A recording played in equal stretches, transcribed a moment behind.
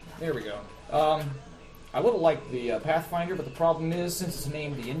There we go. I would have liked the Pathfinder, but the problem is, since it's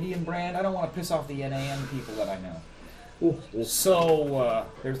named the Indian brand, I don't want to piss off the NAM people that I know. So,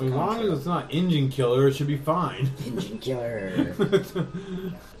 there's the As long as it's not Engine Killer, it should be fine. Engine Killer.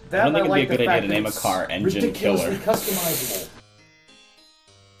 I don't think it'd be a good idea to name a car Engine Killer. Ridiculously customizable.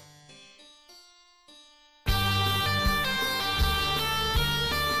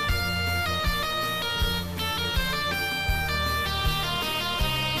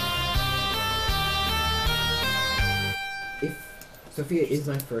 If Sofia is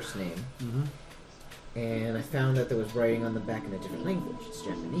my first name, and I found that there was writing on the back in a different language, it's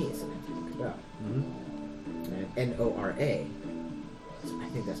Japanese, and I had to look it up. And N-O-R-A. So I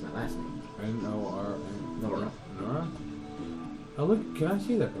think that's my last name. N-O-R-A. Nora. Nora? Oh, look, can I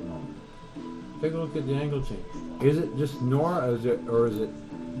see that for a moment? Take a look at the angle change. Is it just Nora, or is it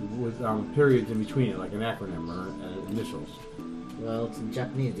with periods in between it, like an acronym or initials? Well, it's in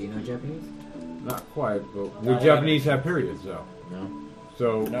Japanese. Do you know Japanese? Not quite, but the Japanese have periods, though. No.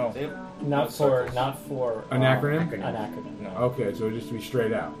 So No. Not for an acronym? An acronym. No. Okay, so just to be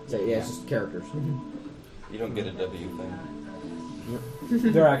straight out. So, yeah, it's just characters. You don't get a W thing.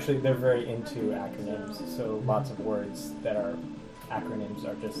 They're very into acronyms, so lots of words that are acronyms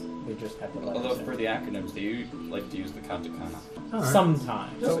are just have the letters. Although in for it. the acronyms, do you like to use the katakana? All right.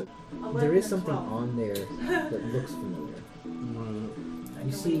 Sometimes. So, there is something on there that looks familiar.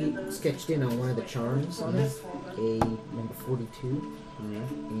 You see sketched in on one of the charms on it a number 42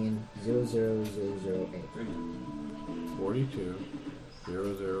 and 00008. 42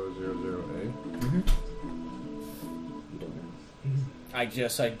 0000A. You don't know. I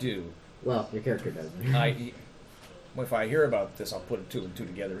guess I do. Well, your character does. If I hear about this, I'll put 2 and 2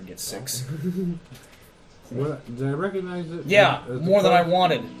 together and get 6. What, did I recognize it? Yeah, as more than I code?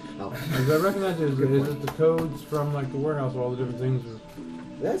 wanted. Oh. Did I recognize it? Is it the codes from like the warehouse, all the different things?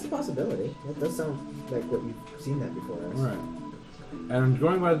 That's a possibility. That does sound like what you've seen that before. Right. And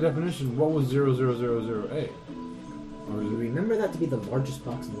going by the definition, what was 00008? Or You is it? remember that to be the largest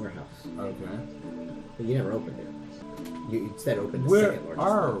box in the warehouse, Okay. but you never opened it. You instead opened the Where second largest.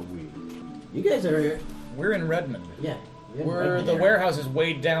 are we? You guys are? We're in Redmond. Yeah. you're in Where Redmond the area. warehouse is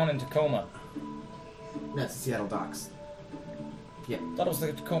way down in Tacoma. No, it's the Seattle docks. Yeah. Thought it was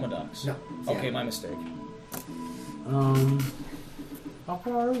the Tacoma docks. No. Okay, Seattle. my mistake. How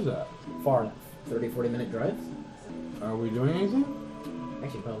far is that? Far enough. 30-40 minute drive. Are we doing anything?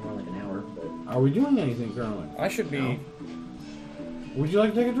 Actually, probably more like an hour. But Are we doing anything currently? I should be. No. Would you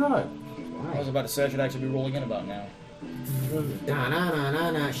like to take a drive? I was about to say I should actually be rolling in about now. Da na na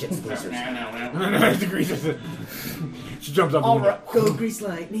na na. Shit's greasers. The greasers. She jumps up. All and right. Go grease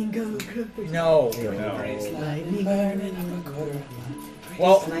lightning. Go grease. No. Lightning.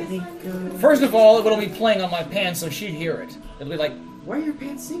 Well, Lightning. Go. first of all, it'll be playing on my pants, so she'd hear it. It'll be like, Why are your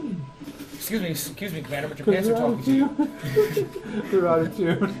pants singing? excuse me, Commander, but your pants are talking to you. They're out of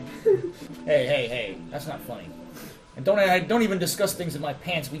tune. Hey, that's not funny. And don't even discuss things in my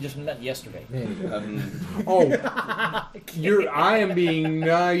pants. We just met yesterday. There you go. Oh, I am being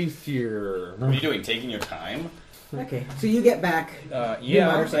nice here. What are you doing? Taking your time? Okay, so you get back.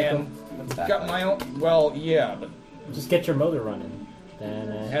 Yeah, motorcycle. and got my own. Well, yeah, but Just get your motor running.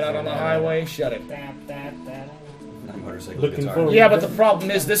 head out on the highway. Shut it. Not a motorcycle Looking guitar. forward. Yeah, but the problem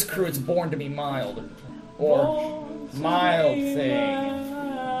is this crew is born to be mild, or mild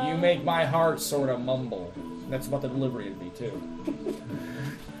thing. You make my heart sort of mumble. That's what the delivery would be too.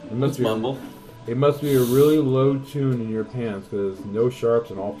 It must be Mumble. It must be a really low tune in your pants because no sharps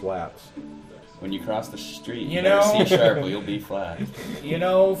and all flats. When you cross the street, You you better know- see sharp or you'll be flat. You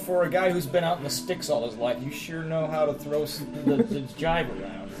know, for a guy who's been out in the sticks all his life, you sure know how to throw the jive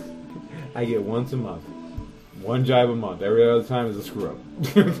around. I get once a month. One jive a month. Every other time is a screw up.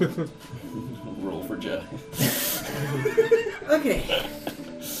 Roll for jive. Okay.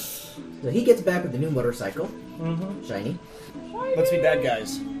 So he gets back with the new motorcycle, shiny. Let's be bad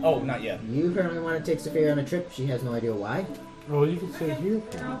guys. Oh, not yet. You apparently want to take Sophia on a trip. She has no idea why. Well, you could say here,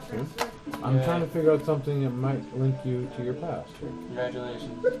 parents. I'm trying to figure out something that might link you to your past. Here.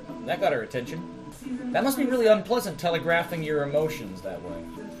 Congratulations. That got her attention. That must be really unpleasant, telegraphing your emotions that way.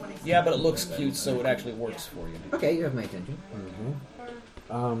 Yeah, but it looks cute, so it actually works for you. Okay, you have my attention.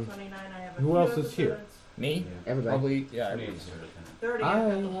 Who else is here? Me? Everybody. Probably, yeah, everybody's here. I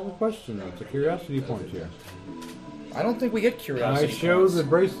have a question. Though. It's a curiosity point here. I don't think we get I curiosity show points. the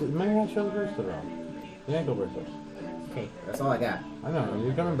bracelet. Maybe I show the bracelet around. The ankle bracelet. Okay, that's all I got. I know.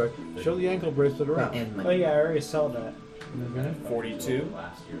 You're coming back. Show the ankle bracelet around. And Oh money. yeah, I already saw that. 42.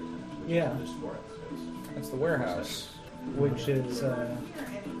 Yeah, That's the warehouse. which is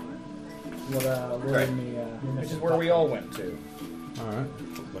what in the Which is where we all went to. Alright.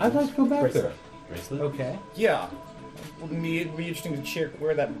 I'd like to go back there. Bracelet? Okay. Yeah. It'd be interesting to check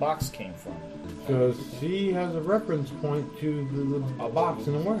where that box came from. Because she has a reference point to a box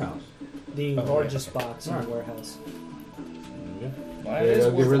in the warehouse. The Oh, largest box in Alright. the warehouse. Well, Yeah,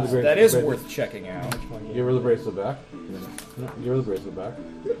 get rid of the bracelet. that is worth checking out. Give her the bracelet back. No, give her the bracelet back.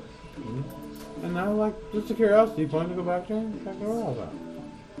 And now, like, just a curiosity point to go back there and check the warehouse out.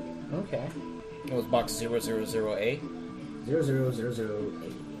 Okay. It was box 000A.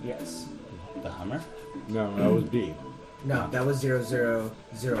 00008. Yes. The Hummer? No, that was B. No, that was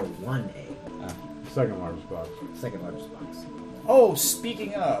 0001A. Second largest box. Second largest box. Oh,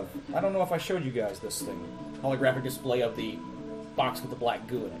 speaking of, I don't know if I showed you guys this thing. Holographic display of the box with the black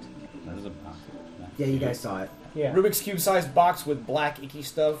goo in it. That was a box. Yeah, you guys saw it. Yeah. Rubik's Cube-sized box with black icky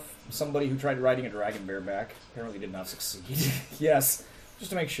stuff. Somebody who tried riding a dragon bareback apparently did not succeed. Yes,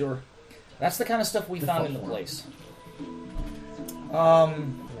 just to make sure. That's the kind of stuff we found in the place.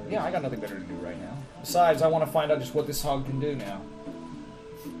 Yeah, I got nothing better to do right now. Besides, I want to find out just what this hog can do now.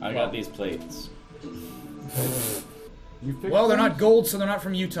 I got these plates. You fixed Well, they're things? not gold, so they're not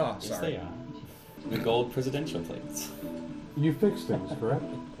from Utah. Yes, Sorry. they are. The gold presidential plates. You fixed things, correct?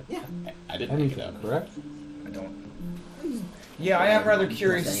 I didn't make it Anything, up. correct? I don't. Yeah, I am rather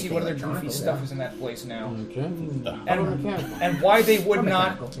curious to see Anything what other electronic, goofy yeah. stuff is in that place now. Okay. The And, Mechanical. and why they would Or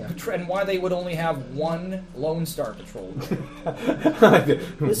not, mechanical, yeah. and why they would only have one Lone Star Patrol.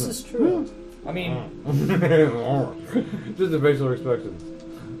 This is true. I mean, Just the facial expressions.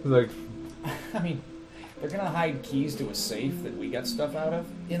 Like, they're gonna hide keys to a safe that we got stuff out of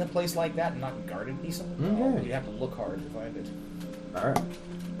in a place like that and not guard it decently. Okay. Oh, you have to look hard to find it. alright.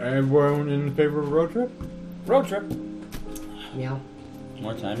 Everyone in favor of a road trip? Road trip. Meow.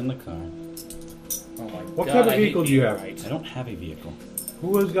 More time in the car. Oh my What God, type of I hate vehicle do you being have? right. I don't have a vehicle.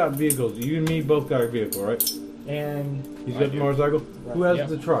 Who has got vehicles? You and me both got a vehicle, right? And He's I got the do. motorcycle. Who has Yep.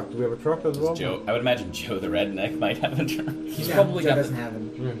 the truck? Do we have a truck as well? Joe, I would imagine Joe the redneck might have a truck. He's Yeah, probably Joe got doesn't the, have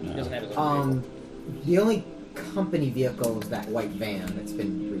him. Yeah. he doesn't have his own The only company vehicle is that white van that's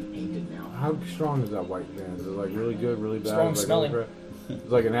been repainted now. How strong is that white van? Is it like really good, really bad? Strong Like, smelling. It's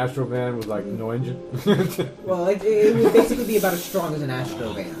like an Astro van with like no engine. Well, it would basically be about as strong as an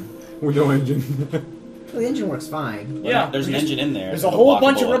Astro van. With no engine. Well, the engine works fine. Yeah, There's an engine in there. There's so a it'll whole block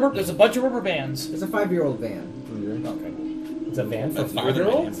bunch of bullet. rubber. There's a bunch of rubber bands. It's a 5-year-old van. Okay. Okay. it's a van for That's newer than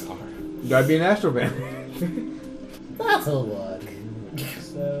my damn 5-year-olds? car. That'd be an Astro van. That'll work.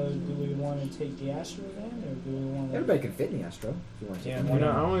 So, do we want to take the Astro van, or do we want to... Everybody can fit in the Astro if you want to. Yeah, You why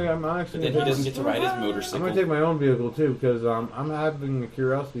know, not? I'm actually. But then he doesn't get to ride his I'm motorcycle. gonna take my own vehicle too because I'm having a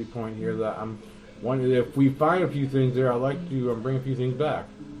curiosity point here that I'm wondering if we find a few things there. I'd like to bring a few things back.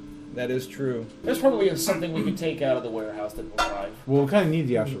 That is true. There's probably something we can take out of the warehouse that will arrive. Well, we kind of need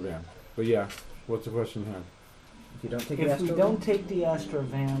the Astro van, but yeah. What's the question here? If you don't take the If Astro we don't take the Astro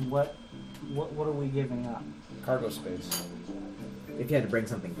van, what are we giving up? Cargo space. if you had to bring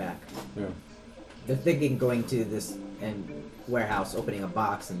something back. Yeah. They're thinking going to this warehouse, opening a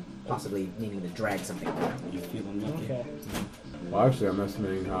box, and possibly needing to drag something down. You feeling lucky? Okay. Well, actually, I'm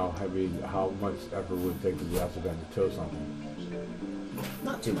estimating how much effort would it take to the Astro van to tow something.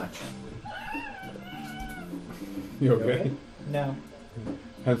 Not too much. You okay? No.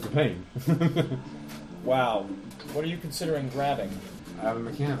 Hence the pain. Wow. What are you considering grabbing? I have a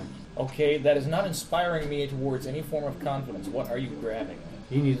mechanic. Okay, that is not inspiring me towards any form of confidence. What are you grabbing?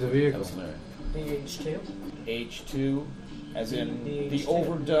 He needs a vehicle. The H2? H2, as in The the H2.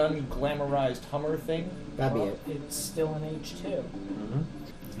 overdone, glamorized Hummer thing? That'd Well, be it. It's still an H2. Mm-hmm.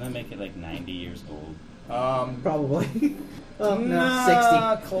 Doesn't that make it like 90 years old? Probably. Oh, no,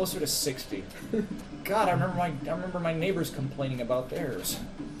 Nah, closer to 60. God, I remember my neighbors complaining about theirs.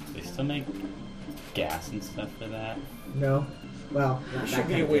 They still make gas and stuff for that. 60. No. Well, There not should that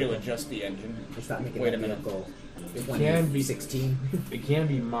be kind a of way to vehicle. adjust the engine. It's not making Wait that a minute. vehicle It can be 2016. It can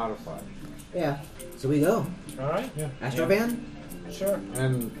be modified. Yeah. So we go. All right. Yeah. Astro Yeah. van Sure.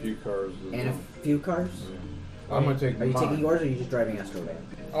 And a few cars. As and well. a few cars. Yeah. I'm gonna take Are you mine. taking yours or are you just driving Astro van?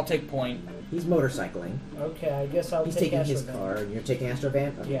 I'll take point. He's motorcycling. Okay, I guess I'll He's take taking Astro his van. car and you're taking Astro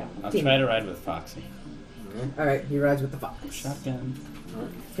van? Okay. Yeah. I'll Team. try to ride with Foxy. All right. He rides with the fox. Shotgun.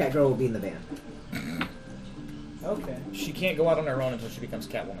 Cat girl will be in the van. Okay. She can't go out on her own until she becomes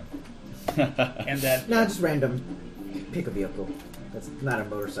Catwoman. And then, No, just random. Pick a vehicle. That's not a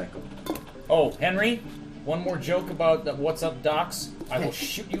motorcycle. oh, Henry, one more joke about the What's Up Docs. I will Hey.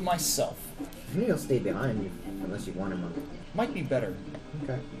 shoot you myself. Maybe he'll stay behind you unless you want him on. Might be better.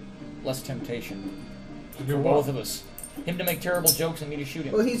 Okay. Less temptation. To For do both what? of us. Him to make terrible jokes and me to shoot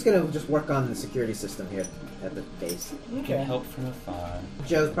him. Well, he's gonna just work on the security system here at the base. Get Okay. help from afar.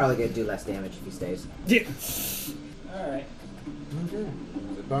 Joe's probably gonna do less damage if he stays. Yeah. All right. Okay.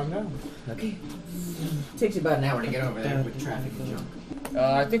 Zip on down. Okay. Takes you about an hour to get over there with traffic and junk.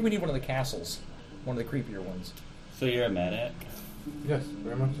 I think we need one of the castles. One of the creepier ones. So you're a medic? Yes,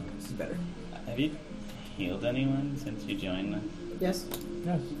 very much so. This is better. Have you healed anyone since you joined the... Yes.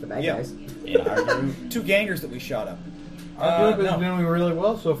 Yes. The bad Yeah. guys. in our group? 2 gangers that we shot up. Our group is no. doing really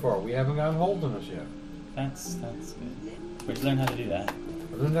well so far. We haven't gotten hold on us yet. That's good. Where'd you learn how to do that?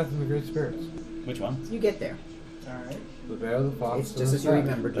 I learned that from the Great Spirits. Which one? You get there. Alright. The bear, the fox, It's and just the as you stag.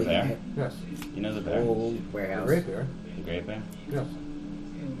 remembered. The leaving bear? it. Yes. You know the bear? Old The warehouse. great bear. The great bear? Yes.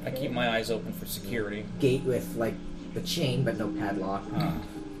 I keep my eyes open for security. Gate with like the chain but no padlock. Huh.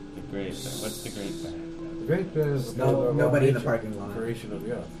 The great bear. What's the great bear? The great bear is the No- mother of all nobody in the nature, parking lot. Creation of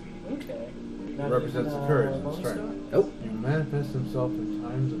the earth. Okay. It represents the courage and Lone strength. Star? Nope. He manifests himself in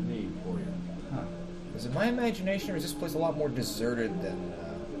times of need for you. Huh. Is it my imagination, or is this place a lot more deserted than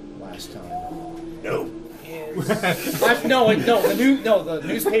last time? No. The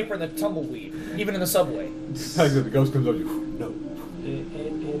newspaper and the tumbleweed, even in the subway. Like the ghost comes up to you. No.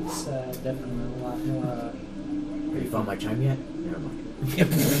 It's definitely a lot more. Have you found my chime yet? Never mind.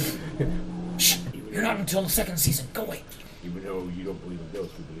 Shh! You're not until the 2nd season. Go away. Even though you don't believe in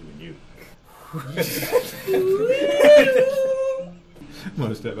ghosts, we believe in you.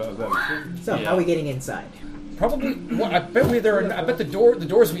 Want to step out of that? So, how are we getting inside? Probably. Well, I bet the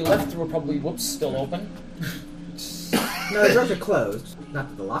doors we left through are probably still open. No, the doors are closed. Not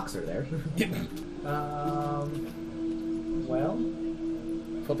that the locks are there. Well,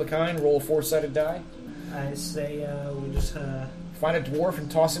 Flip a coin, roll a 4-sided die. I say we just Find a dwarf and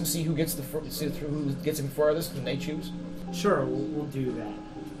toss him. See who gets who gets him farthest, and they choose. sure we'll do that.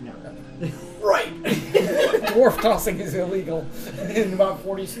 No. Right. Dwarf tossing is illegal in about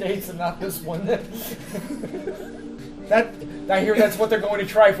 40 states, and not this one. I hear that's what they're going to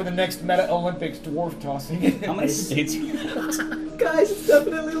try for the next Meta Olympics. Dwarf tossing. How many states are you in? Guys, it's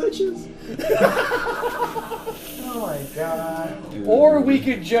definitely liches. Oh my god. Or we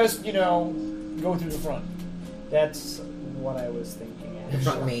could just, go through the front. That's what I was thinking. The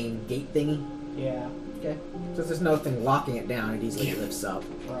front Actually. main gate thingy. Yeah. Okay. So there's nothing locking it down, it easily lifts up.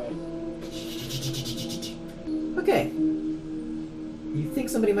 Right. Okay. You think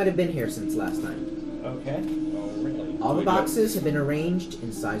somebody might have been here since last time. Okay. Oh, really? All the boxes have been arranged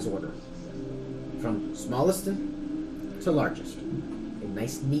in size order. From smallest to largest. In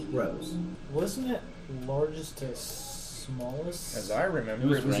nice, neat rows. Wasn't it largest to smallest? As I remember, It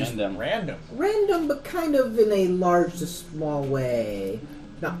was just random. random. Random, but kind of in a large to small way.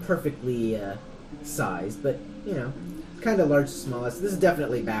 Not perfectly sized, but, kind of large to smallest. This is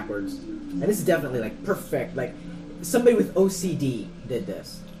definitely backwards. And this is definitely, perfect. Like, somebody with OCD did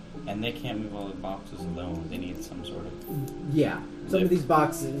this. And they can't move all the boxes alone. They need some sort of Yeah. Some of these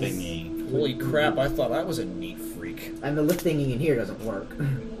boxes... thingy. Holy crap, I thought I was a neat freak. And the lift thingy in here doesn't work.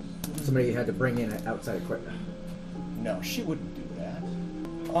 Somebody had to bring in outside equipment. No, she wouldn't do that.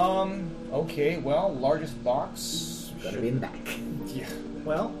 Okay, well, largest box. Gotta be in the back. Yeah.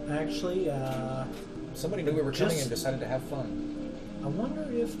 Well, actually, Somebody knew we were coming Just- and decided to have fun. I wonder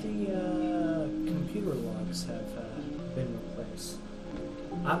if the computer logs have been replaced.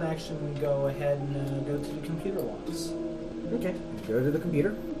 I'm actually going to go ahead and go to the computer logs. Okay. Go to the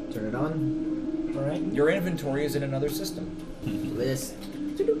computer. Turn it on. All right. Your inventory is in another system. List.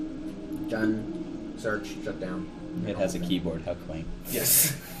 Done. Search. Shut down. It has a keyboard. How quaint.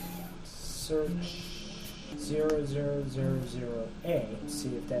 Yes. Search 0000A.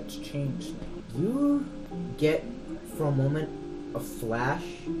 See if that's changed now. You get, for a moment, a flash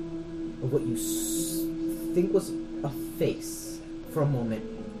of what you think was a face. For a moment.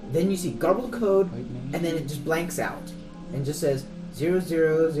 Then you see garbled code, and then it just blanks out. And just says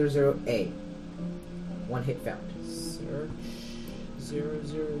 0000A. One hit found. Search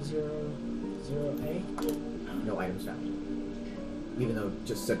 0000A. No items found. Even though it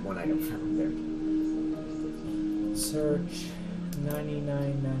just said one item found there. Search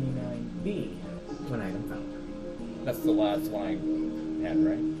 9999B. One item found. That's the last line had,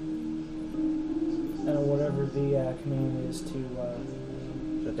 right? And whatever the command is to,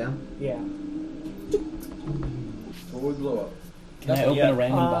 Shut down. yeah. What would blow up? Can I open a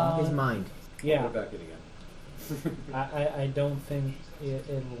random box? His mind. Yeah. Put it back in again. I don't think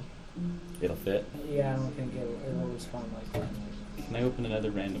it'll. It'll fit. Yeah, I don't think it'll respond like that. Can I open another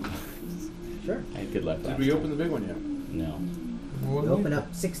random box? Sure. I had good luck Did last we time. open the big one yet? No. What We was open it?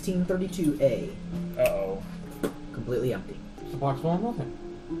 up 1632A. Uh-oh. Completely empty. It's a box full of nothing.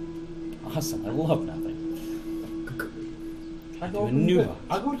 Awesome. I love nothing. I do go a open new the big- box.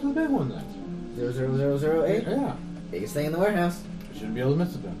 I'll go to the big one then. 00008. Yeah. Biggest thing in the warehouse. I shouldn't be able to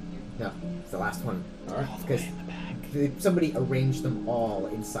miss it then. No, it's the last one. Alright. All the Because way in the back. somebody arranged them all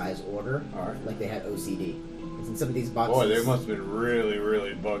in size order, Alright. like they had OCD. And in some of these boxes. Boy, they must have been really,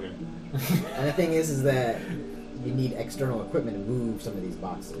 really bugging. And the thing is that you need external equipment to move some of these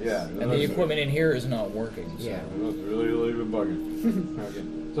boxes. Yeah. And the equipment in here is not working. So. Yeah. They must have really, really been bugging. Okay.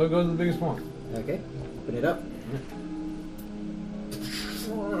 So go to the biggest one. Okay. Open it up.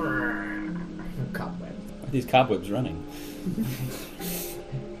 Cobweb. Why are these cobwebs running?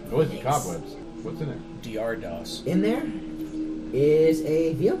 Oh, it's the cobwebs. What's in there? DR DOS. In there is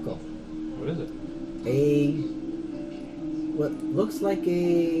a vehicle. What is it? What looks like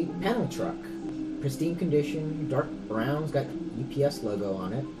a panel truck. Pristine condition, dark brown, it's got UPS logo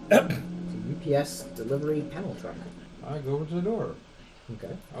on it. It's a UPS delivery panel truck. I go over to the door.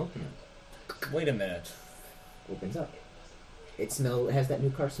 Okay. Open it. Wait a minute. Opens up. It has that new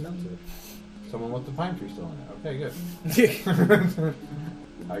car smell to it. Someone left the pine tree still in it. Okay, good.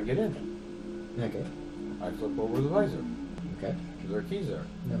 I get in. Okay. I flip over the visor. Okay. Is there keys there?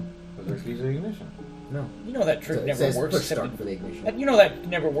 No. Is there keys in the ignition? No. You know that trick So it never says works push except start in, for the ignition. you know that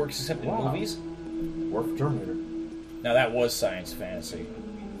never works except in Wow. movies. Work for Terminator. Now that was science fantasy.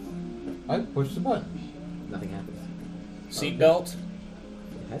 I push the button. Nothing happens. Seatbelt.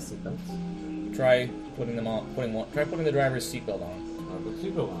 It has seatbelts. Try putting them on. Try putting the driver's seatbelt on. I put the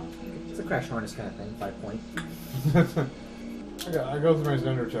seatbelt on. It's a crash harness kind of thing, 5 point. I go through my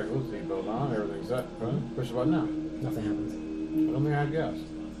standard checklist, seatbelt on, everything's set. Push the button now. Nothing happens. I don't think I had gas.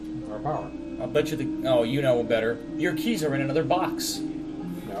 Or power. I'll bet you oh, you know better. Your keys are in another box.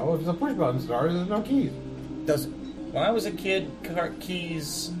 No, if it's a push button start, there's no keys. When I was a kid, car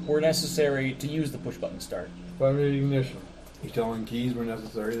keys were necessary to use the push button start. Find the ignition. He's telling keys were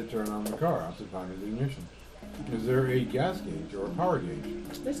necessary to turn on the car after finding the ignition. Is there a gas gauge or a power gauge?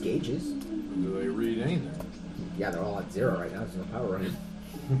 There's gauges. Do they read anything? Yeah, they're all at 0 right now. There's no power running.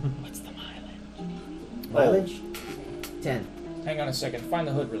 What's the mileage? Mileage? 10. Hang on a second. Find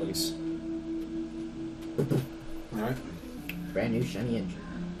the hood release. Alright. Brand new shiny engine.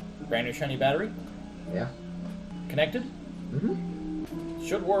 Brand new shiny battery. Yeah. Connected. Mm-hmm.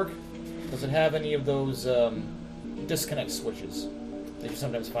 Should work. Does it have any of those disconnect switches that you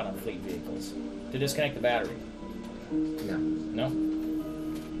sometimes find on fleet vehicles to disconnect the battery? No. No.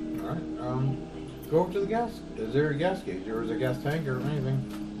 Alright. Go over to the gas. Is there a gas gauge or is there a gas tank or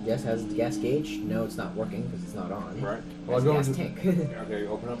anything? Yes, has the gas gauge. No, it's not working because it's not on. Right. Has Well, a I go gas into tank. Okay,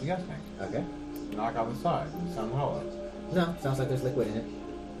 open up the gas tank. Okay. Knock on the side. It sounds hollow. No, sounds like there's liquid in it.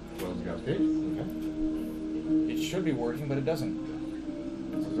 Well, the gas gauge. Okay. It should be working, but it doesn't.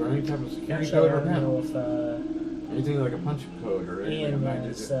 Is there any type of security Actually, I code or don't know panel? if Anything like a punch code or anything Ian of that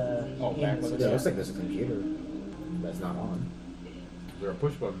is. digit? Oh, Ian back is with Yeah, the it looks like there's a computer that's not on. Is there a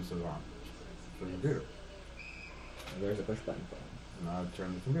push button that says on? For the computer. There's a push button. And I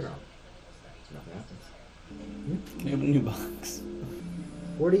turn the computer on. Nothing happens. We have a new box.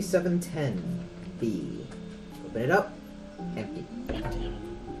 4710B. Open it up. Empty.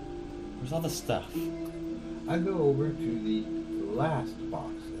 Where's all the stuff? I go over to the last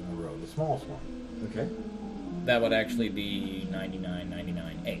box in the row, the smallest one. Okay. That would actually be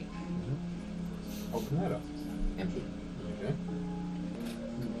 9999A. Open that up. Empty. Okay.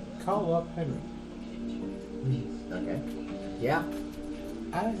 Call up Henry. Okay. Yeah.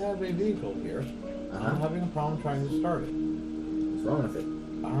 I have a vehicle here. I'm having a problem trying to start it. What's wrong with it?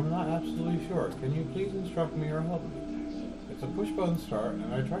 I'm not absolutely sure. Can you please instruct me or help me? It's a push button start,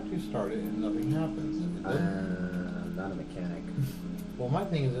 and I try to start it and nothing happens. It doesn't- I'm not a mechanic. Well, my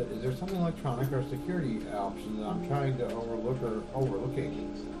thing is there something electronic or security option that I'm trying to overlook or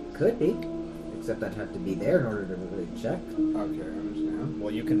overlooking? Could be. Except I'd have to be there in order to really check. Okay, I understand.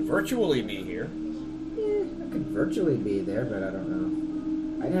 Well, you can virtually be here. I could virtually be there, but I don't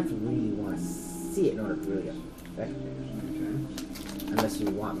know. I'd have to really want to see it in order to really affect it. Okay. Unless you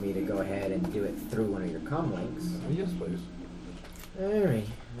want me to go ahead and do it through one of your comm links. Yes, please. Alright,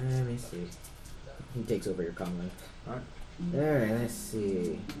 let me see. He takes over your comm link. Alright. Alright, let's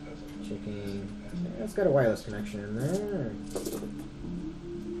see. Checking. Yeah, it's got a wireless connection in there. It's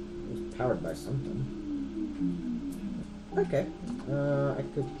powered by something. Okay. I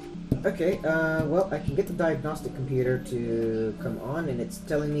could. Okay, well, I can get the diagnostic computer to come on, and it's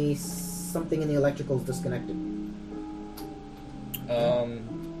telling me something in the electrical is disconnected.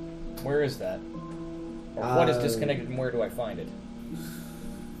 Where is that? Or what is Uh, disconnected and where do I find it?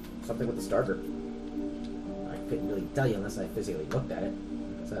 Something with the starter. I couldn't really tell you unless I physically looked at it.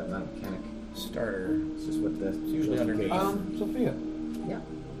 So I'm not a mechanic. Starter. It's just what the usually underneath. Sophia, Yeah.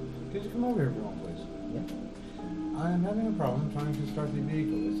 could you come over here for a moment, please? Yeah. I am having a problem trying to start the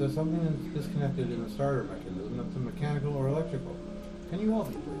vehicle. It says something is disconnected in the starter mechanism. That's a mechanical or electrical. Can you help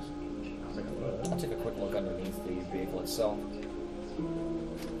me, please? I'll take a quick look underneath the vehicle itself.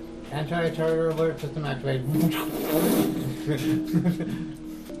 Anti-terror alert system activated.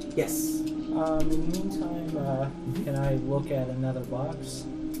 Yes. In the meantime, can I look at another box?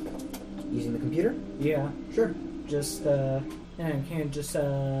 Using the computer? Yeah. Sure. Just, and can it just,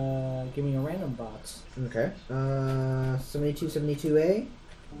 give me a random box? Okay. 7272A.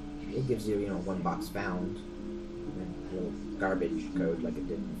 It gives you, one box found. And a little garbage code like it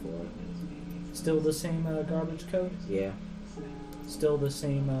did before. Still the same, garbage code? Yeah. Still the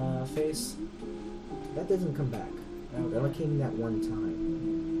same, face? That doesn't come back. Okay. It only came that one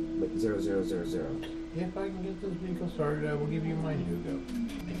time. With 0000. If I can get this vehicle started, I will give you mine, Hugo.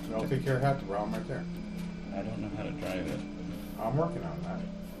 And I'll take care of half the problem right there. I don't know how to drive it. I'm working on that.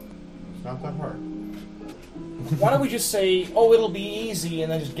 It's not that hard. Why don't we just say, oh, it'll be easy,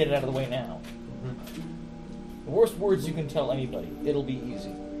 and then just get it out of the way now? The worst words you can tell anybody. It'll be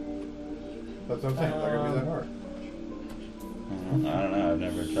easy. That's what I'm saying. It's not going to be that hard. I don't know. I've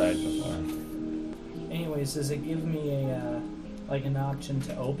never tried before. Anyways, does it give me a, like an option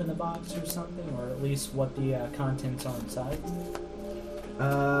to open the box or something? Or at least what the, contents are inside?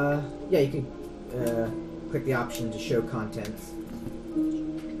 Yeah, you can, click the option to show contents.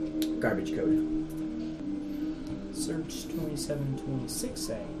 Garbage code. Search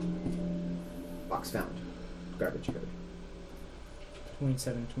 2726A. Box found. Garbage code.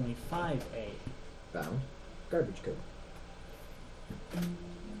 2725A. Found. Garbage code. I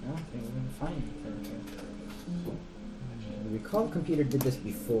don't think we can find anything here. I recall the computer did this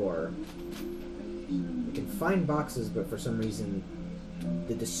before. You can find boxes, but for some reason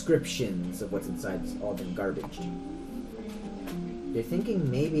the descriptions of what's inside's all been garbaged. You're thinking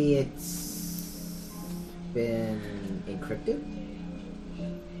maybe it's been encrypted?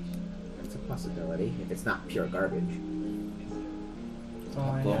 That's a possibility, if it's not pure garbage. Well,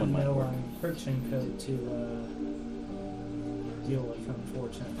 I have Blowing my no work. encryption code to deal with,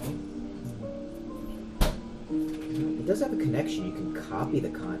 unfortunately. It does have a connection. You can copy the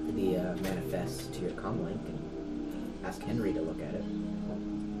manifest to your comlink and ask Henry to look at it.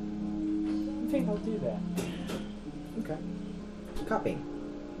 I think I'll do that. Okay. Copying.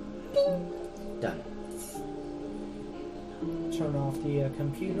 Done. Turn off the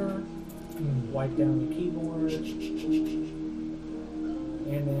computer, wipe down the keyboard,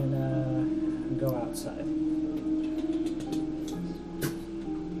 and then go outside.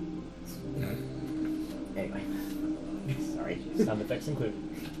 Anyway. Sorry. Sound effects included.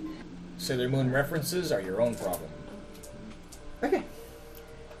 Sailor Moon references are your own problem. Okay.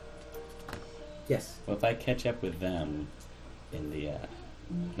 Yes. Well, if I catch up with them in the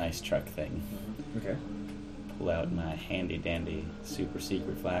nice truck thing, Okay. pull out my handy dandy super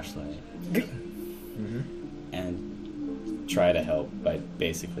secret flashlight Mm-hmm. and try to help by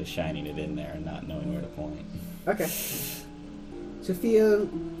basically shining it in there and not knowing where to point. Okay. Sophia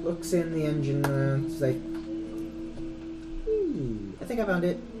looks in the engine. It's like, I think I found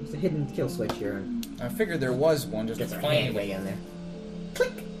it. It's a hidden kill switch here, and I figured there was one, just gets her finding hand way in there.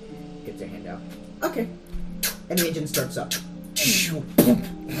 Click. Gets her hand out. Okay. And the engine starts up.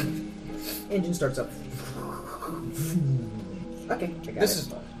 Engine starts up. Okay, I got This it.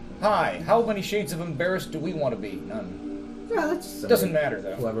 is... Hi, how many shades of embarrassed do we want to be? None. Yeah, that's Doesn't matter,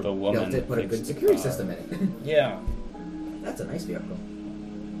 though. Whoever The woman built it put a fixed good the security car. system in it. Yeah. That's a nice vehicle.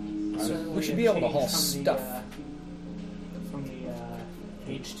 We should be able to haul stuff. From the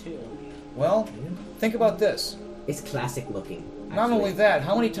H2. Well, think about this. It's classic looking. Not actually. only that,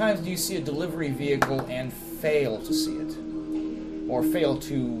 how many times do you see a delivery vehicle and fail to see it? Or fail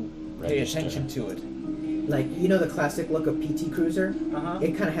to pay Register. attention to it? Like, you know the classic look of PT Cruiser? Uh-huh.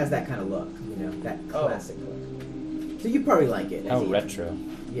 It kind of has that kind of look, that Oh. classic look. So you probably like it. as How Ian. retro.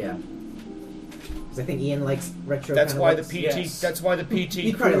 Yeah. Because I think Ian likes retro That's kinda why looks. the PT. Yes. That's why the PT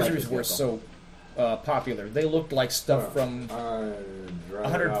You'd probably like cruisers this were so popular. They looked like stuff from Drive it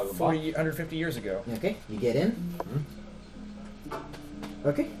out of the 140, box. 150 years ago. Okay, you get in.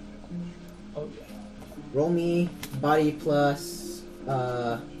 Okay. Oh, yeah. Roll me body plus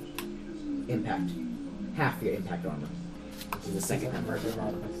impact. Half your impact armor. Which is the second number.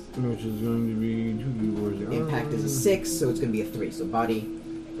 Which is going to be 2 keyboards. Impact is a 6, so it's going to be a 3. So body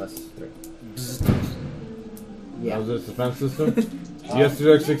plus 3. Yeah. How's this defense system? The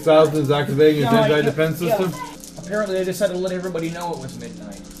SDX-6000 is activating its No, anti-defense yeah. system? Apparently, they decided to let everybody know it was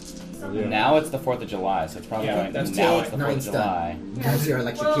midnight. Yeah. Now it's the 4th of July, so it's probably Yeah, going, that's now till it's the 4th of nine's July. As you're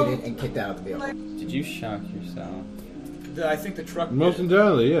electrocuted and kicked out of the vehicle. Did you shock yourself? I think the truck. Most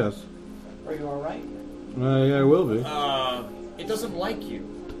entirely, yes. Are you alright? Yeah, I will be. It doesn't like you.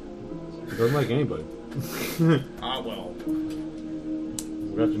 It doesn't like anybody. Ah, well.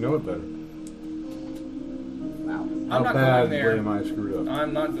 We got to know it better. How not bad going there. am I screwed up?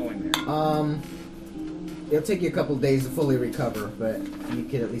 I'm not going there. It'll take you a couple days to fully recover, but you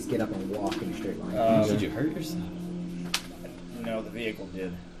could at least get up and walk in a straight line. Did you hurt yourself? No, the vehicle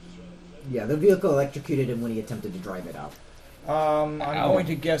did. Yeah, the vehicle electrocuted him when he attempted to drive it out. I'm going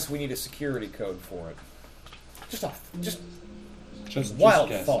to guess we need a security code for it. Just wild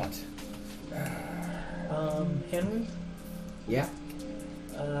guess. thought. Henry, Yeah?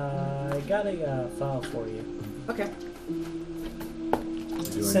 I got a file for you. Okay.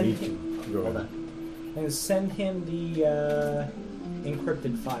 Do I Send need him. to go Hold ahead? on. And send him the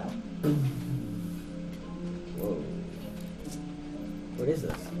encrypted file. Whoa. What is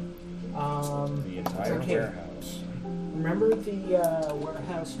this? The entire Okay. warehouse. Remember the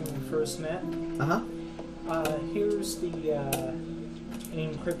warehouse when we first met? Uh-huh. Here's the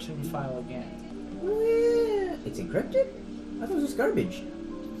encryption file again. It's encrypted? I thought it was just garbage.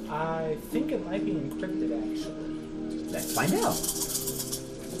 I think it might be encrypted actually. Let's find out.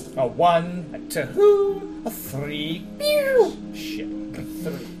 A 1, a 2, a 3. Pew! Shit.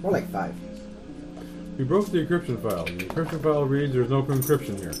 3. More like 5. We broke the encryption file. The encryption file reads there's no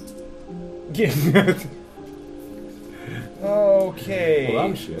encryption here. Yeah. Okay. Well,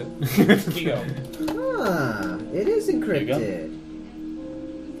 I'm shit. Keo. Ah, it is you go. encrypted.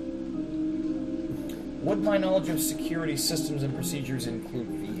 Would my knowledge of security systems and procedures include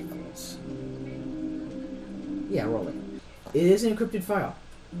vehicles? Yeah, roll it. It is an encrypted file.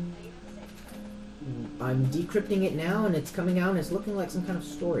 I'm decrypting it now, and it's coming out, and it's looking like some kind of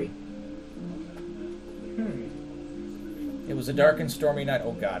story. It was a dark and stormy night.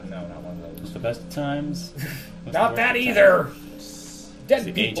 Oh God, no, not one of It's those. the best of times. What's Not the that worst of either. times? Dead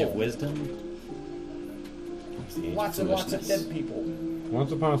The age of people. wisdom. It's the age Lots of and lots of foolishness. dead people.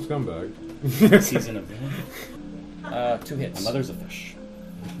 Once upon a scumbag. Season of villain. 2 hits. My mother's a fish.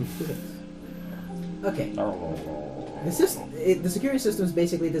 Okay. The security system is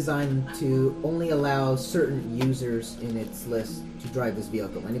basically designed to only allow certain users in its list to drive this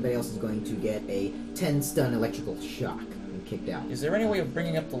vehicle. Anybody else is going to get a 10-stun electrical shock and kicked out. Is there any way of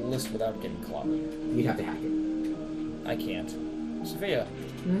bringing up the list without getting clobbered? You'd have to hack it. I can't. Sophia,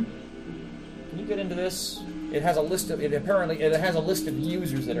 Hmm? can you get into this? It has a list of it has a list of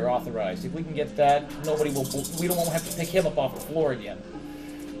users that are authorized. If we can get that, we don't have to pick him up off the floor again,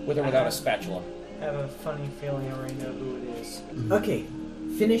 with or without a spatula. I have a funny feeling I already know who it is. Okay.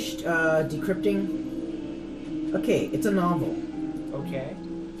 Finished decrypting. Okay, it's a novel. Okay.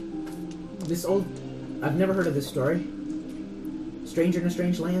 I've never heard of this story. Stranger in a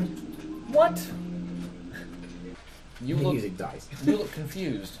Strange Land. What? The You look music dies.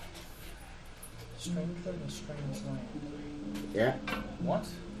 confused. Stranger in a Strange Land. Yeah. What?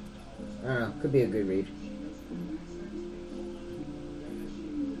 I don't know. Could be a good read.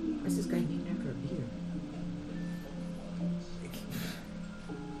 Why's this guy named after a beer?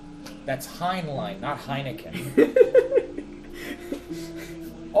 That's Heinlein, not Heineken.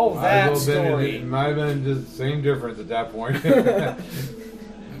 Oh, Might that as well been- story. It might have been just the same difference at that point. Named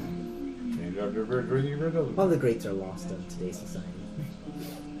after a bird drinking red All elephant. the greats are lost in today's society.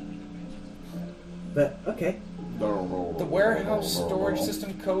 But, okay. The warehouse storage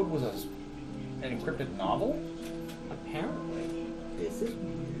system code was an encrypted novel? Apparently. This is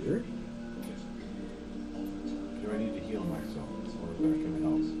weird. Do I need to heal myself? Or is that going to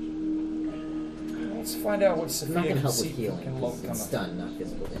help? Let's find out what It's Sophia not going to help can with see healing. can 'cause look on It's the- stun, not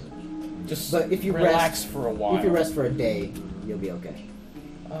physical damage. Just But if you relax rest- for a while. If you rest for a day, you'll be okay.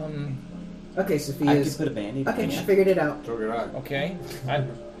 Okay, I Sophia's... could put a band-aid Okay, on she it. figured it out. So could I. Okay.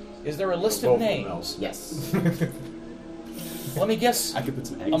 Is there a list Both of of them names? Yes. Let me guess. I could put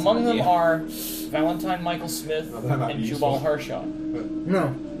some eggs Among on them you. are Valentine Michael Smith Well, that might and be Jubal useful. Harshaw. No.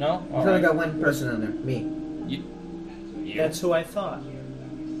 No? All I've only right. got one person on there. Me. You? That's who I thought.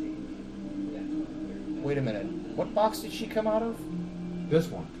 Wait a minute. What box did she come out of? This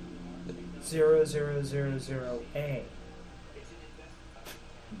one. 0000A.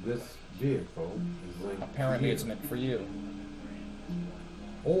 This vehicle is linked Apparently to it's meant for you.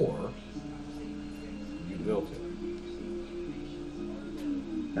 Or you built it.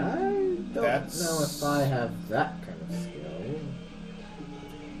 I don't That's- know if I have that kind of skill.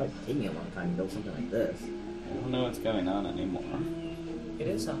 It might take me a long time to build something like this. I don't know what's going on anymore. It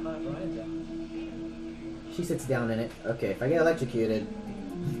is a hot ride though. She sits down in it. Okay, if I get electrocuted,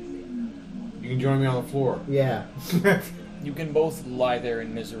 You can join me on the floor. yeah. You can both lie there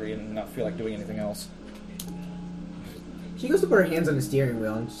in misery and not feel like doing anything else. She goes to put her hands on the steering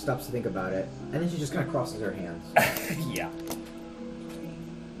wheel and stops to think about it. And then she just kind of crosses her hands. Yeah.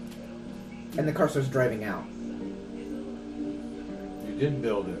 And the car starts driving out. You didn't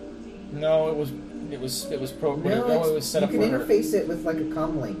build it. No, it was It was No, it was set you up can for her. interface it with like a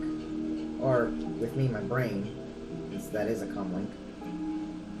comm link, or with me, my brain. That is a comm link.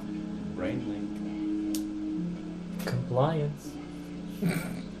 Brain link. Compliance.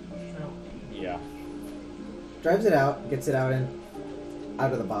 Yeah. Drives it out, gets it out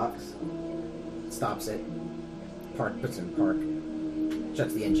of the box, stops it, puts it in park,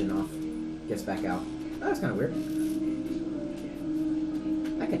 shuts the engine off, gets back out. Oh, that's kind of weird.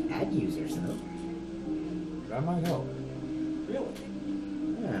 I can add users though. That might help. Really?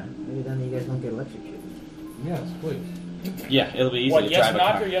 Yeah, maybe then you guys don't get electrocuted. Yes, please. Yeah, it'll be easy What? to Yes, drive a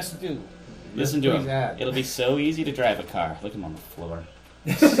knock car. or yes, do? Listen to please him. add. It'll be so easy to drive a car. Look at him on the floor.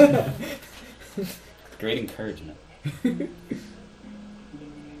 Great encouragement.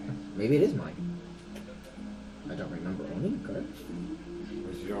 Maybe it is mine. I don't remember owning a car.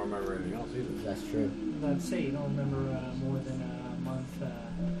 Because you don't remember anything else either. That's true. I'd say you don't remember more than a month.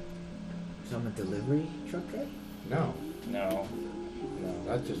 So I'm a delivery truck guy? No. No.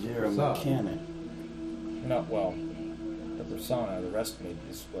 That's just You're a what's up. mechanic. Not well. The persona, the rest maybe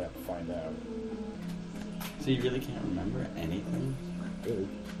is what I have to find out. So you really can't remember anything? Not really.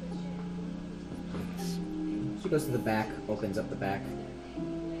 She goes to the back, opens up the back,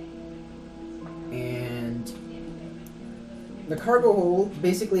 and the cargo hold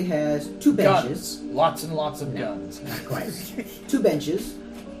basically has 2 benches. Guns. Lots and lots of No, guns. not quite. 2 benches,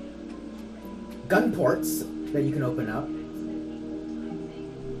 gun ports that you can open up.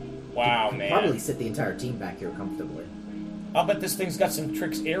 Wow, You could man. probably sit the entire team back here comfortably. I'll bet this thing's got some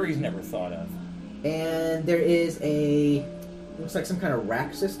tricks Ares never thought of. And there is looks like some kind of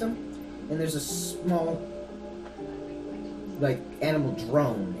rack system, and there's a small, like, animal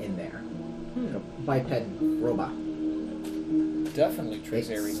drone in there. Like a biped robot. Definitely tricks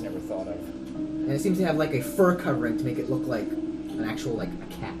It's- Ares never thought of. And it seems to have, like, a fur covering to make it look like an actual, like,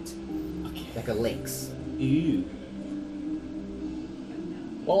 a cat. Like a lynx. Ooh.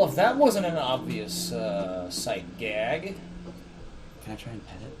 Well, if that wasn't an obvious sight gag, Can I try and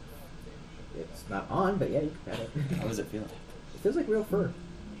pet it? It's not on, but yeah, you can pet it. How does it feel? It feels like real fur.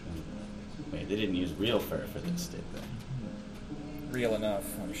 Wait, they didn't use real fur for this, did they? real enough,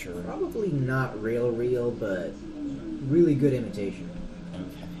 I'm sure. Probably not real, but really good imitation.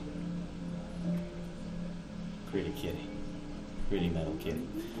 Okay. Pretty kitty. Pretty metal kitty.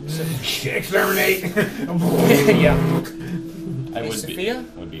 Exterminate! Yeah. I Hey, would Sophia?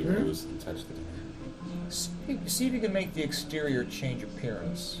 be Hmm? rose and touch the See if you can make the exterior change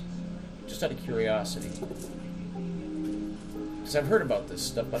appearance. Just out of curiosity. Because I've heard about this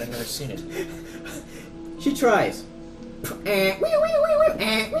stuff, but I've never seen it. She tries.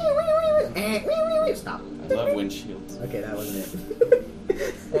 Stop. I love windshields. Okay, that wasn't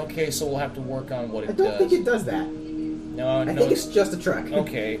it. Okay, so we'll have to work on what I it don't does. think it does that. No, I no. think it's just a truck.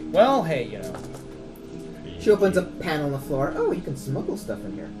 Okay. Well, hey, you know. She opens a panel on the floor. Oh, you can smuggle stuff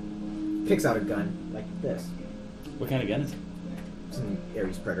in here. Picks out a gun like this. What kind of gun is it? It's an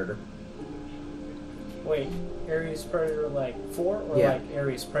Ares Predator. Wait, Ares Predator like 4 or Yeah. like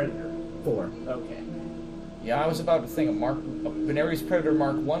Ares Predator? 4. Okay. Yeah, I was about to think an Ares Predator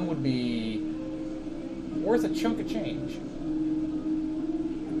Mark 1 would be worth a chunk of change.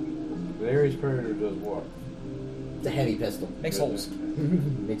 The Ares Predator does what? It's a heavy pistol. Makes holes.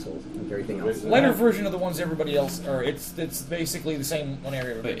 Makes holes like everything else. Lighter version of the ones everybody else, or it's basically the same one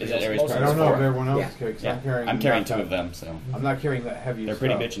area. Wait, is everybody that else. Ares Most I of don't it's know four. if everyone else Yeah. carries. Yeah, I'm carrying two of them, so I'm not carrying that heavy they're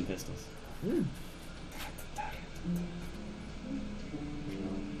pretty stuff. bitchin' pistols.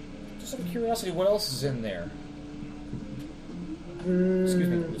 Just out of curiosity, what else is in there? Excuse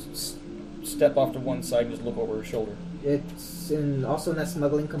me. Just step off to one side and just look over her shoulder. It's also in that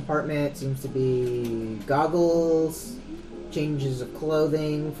smuggling compartment. Seems to be goggles, changes of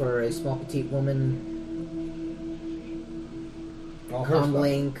clothing for a small petite woman, All her stuff.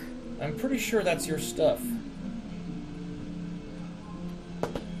 comlink. I'm pretty sure that's your stuff.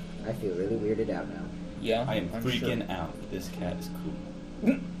 I feel really weirded out now. Yeah, I am I'm freaking sure. out. This cat is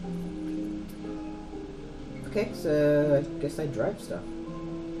cool. Okay, so I guess I drive stuff.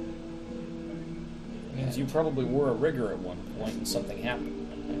 Means you probably were a rigger at one point and something happened.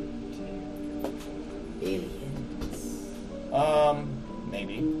 Aliens.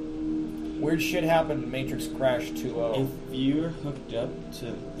 Maybe. Weird shit happened in Matrix Crash 2.0. If you're hooked up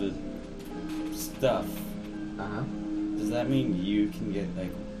to the stuff, Uh-huh. does that mean you can get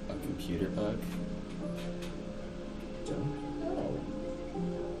like a computer bug?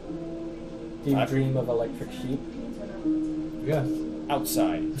 Do you dream of electric sheep? Yes.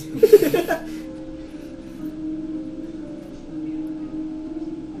 Outside.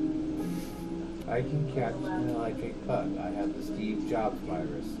 I can catch an electric bug. I have the Steve Jobs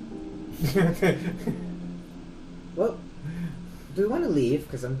virus. Well, do we want to leave?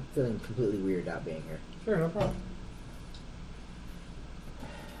 Because I'm feeling completely weirded out being here. Sure, no problem.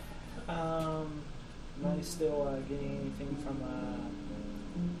 Am I still getting anything from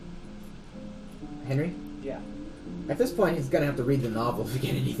Henry? Yeah. At this point, he's gonna have to read the novel to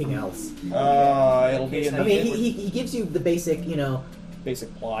get anything else. It'll be in I the mean, he gives you the basic,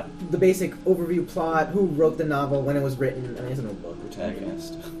 basic plot. the basic overview plot, who wrote the novel, when it was written. I mean, it's an old book.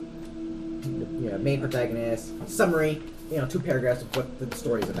 Protagonist. Main protagonist, summary, 2 paragraphs of what the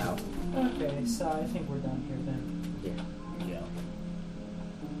story's about. Okay, so I think we're done here then. Yeah.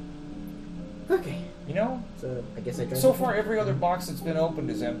 Yeah. Okay. So I guess I tried. So far, every other box that's been opened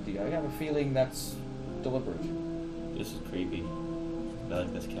is empty. I have a feeling that's deliberate. This is creepy. I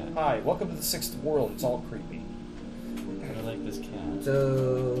like this cat. Hi, welcome to the 6th world. It's all creepy. I like this cat.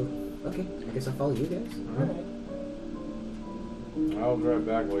 So, okay, I guess I'll follow you guys. Alright. I'll drive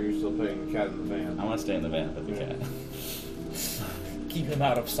back while you're still putting the cat in the van. I want to stay in the van with the cat. Keep him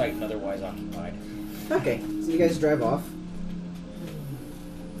out of sight and otherwise occupied. Okay, so you guys drive off.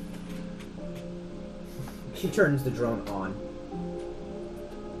 She turns the drone on.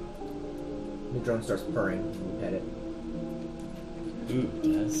 The drone starts purring. You pet it. Ooh, it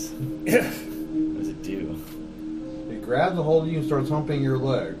does. What does it do? It grabs a hold of you and starts humping your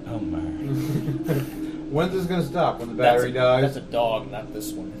leg. Oh my. When's this gonna stop? When the battery dies? That's a dog, not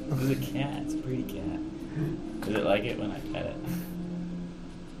this one. This is a cat. It's a pretty cat. Does it like it when I pet it?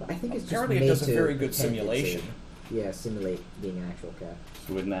 I think it's Apparently just it made does a to very good pretend it's simulation. simulate being an actual cat.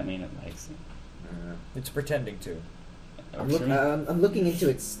 So wouldn't that mean it likes it? I don't know. It's pretending to. I'm looking into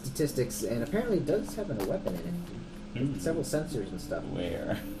its statistics, and apparently it does have a weapon in it. Hmm. Several sensors and stuff.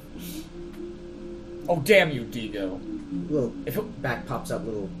 Where? Oh, damn you, Digo. Little If it, back pops up,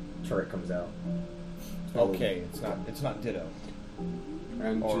 little turret comes out. okay, it's not Ditto.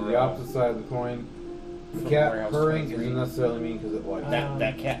 And Or, to the opposite side of the coin, the cat Warehouse purring 23. doesn't necessarily mean because it likes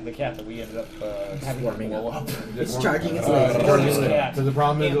it. The cat that we ended up having Warming blow up. up. It's charging its Because legs. cat. the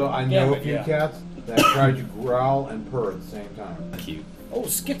problem is, though, I Damn know it, a few yeah. cats that try to growl and purr at the same time. Cute. Oh,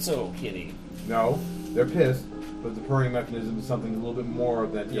 Schizo Kitty. No, they're pissed, but the purring mechanism is something a little bit more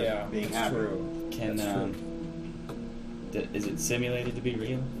than just Yeah, being it's happy. true. Can That's true. Is it simulated to be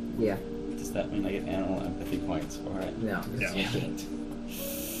real? Yeah. Does that mean I get animal empathy points for it? No. No. You can't.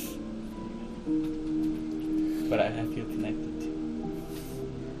 But I feel connected to.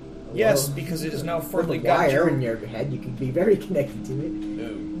 Yes, Well, because it is now with firmly a got wire in your... your head, you can be very connected to it.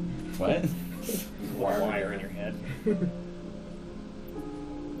 Ooh, What? wire in your head.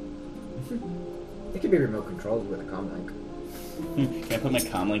 It can be remote controlled with a comlink. Can I put my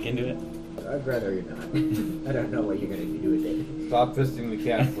comlink into it? I'd rather you're not. I don't know what you're going to do with it. Stop fisting the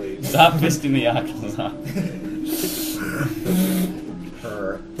cat, please. Stop fisting the Oculus off.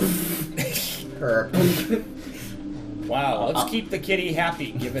 Her. Wow, let's keep the kitty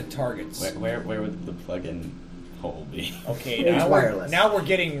happy. Give it targets. Where would the plug-in hole be? Okay, It's now wireless. we're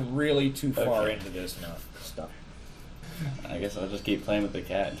getting really too far Okay. into this now. Stuff. I guess I'll just keep playing with the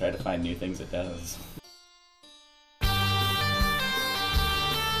cat and try to find new things it does.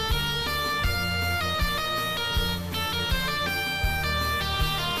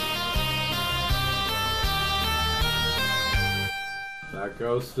 That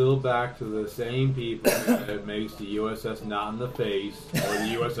goes still back to the same people that makes the USS Not in the Face or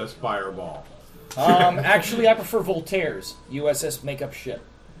the USS Fireball. Actually, I prefer Voltaire's. USS make up shit.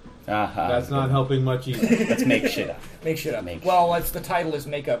 That's not helping much either. Let's make shit up. Make shit up. Make Well, the title is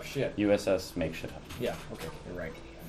make up shit. USS make shit up. Yeah, okay, you're right.